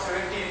 around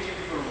 70, 80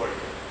 people were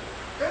here,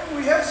 then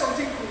we have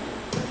something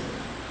to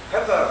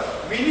have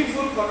a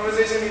meaningful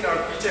conversation in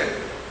our kitchen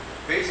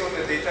based on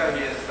the data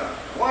he has done.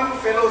 One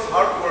fellow's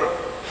hard work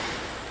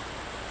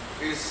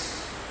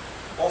is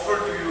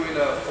offered to you in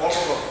a form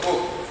of a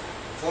book.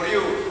 For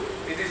you,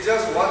 it is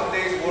just one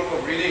day's work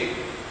of reading,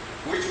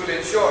 which will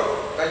ensure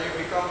that you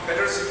become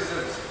better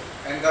citizens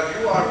and that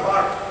you are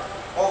part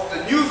of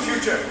the new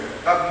future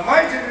that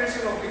my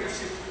generation of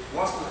leadership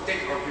wants to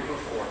take our people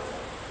forward for.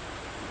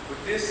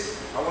 With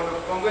this, I want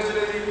to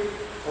congratulate him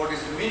for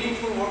this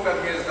meaningful work that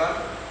he has done.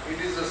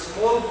 It is a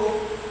small book,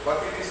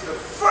 but it is the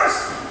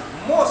first,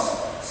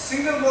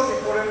 single most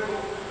important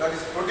book that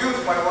is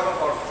produced by one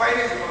of our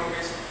finest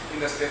economists in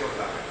the state of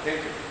Nagaland.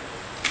 Thank you.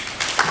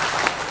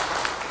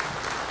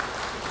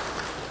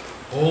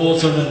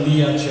 Also,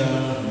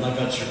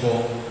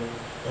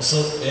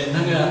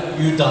 Naga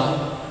Yuda,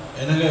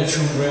 Naga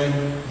children,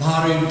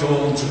 Marin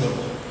Don to the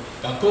book.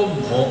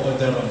 Gakum Hope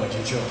there on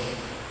Majicho.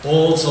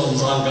 Also,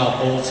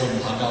 Zaga, also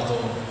Hagato,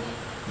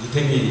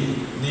 Litini,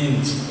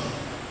 Nins.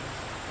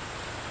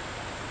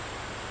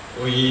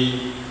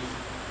 We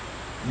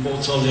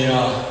Motolia,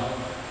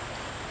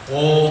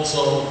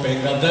 also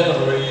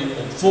Bengaderi,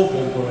 of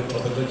football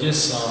to the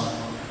Gesa,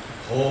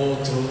 or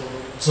to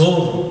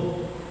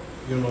Zoro,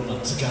 you know,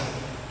 Natsika,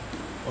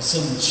 or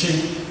some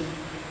cheap.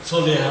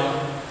 Solia,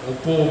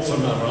 Opo for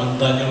a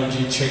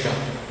Randanoji Cheka,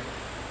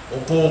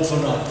 Opo for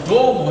a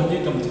dome when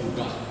you come to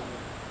Ga.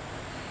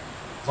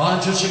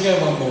 Vancho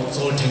Chega, one more,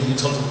 so take it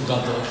to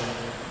Gato,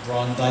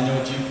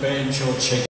 Randanoji bench or check.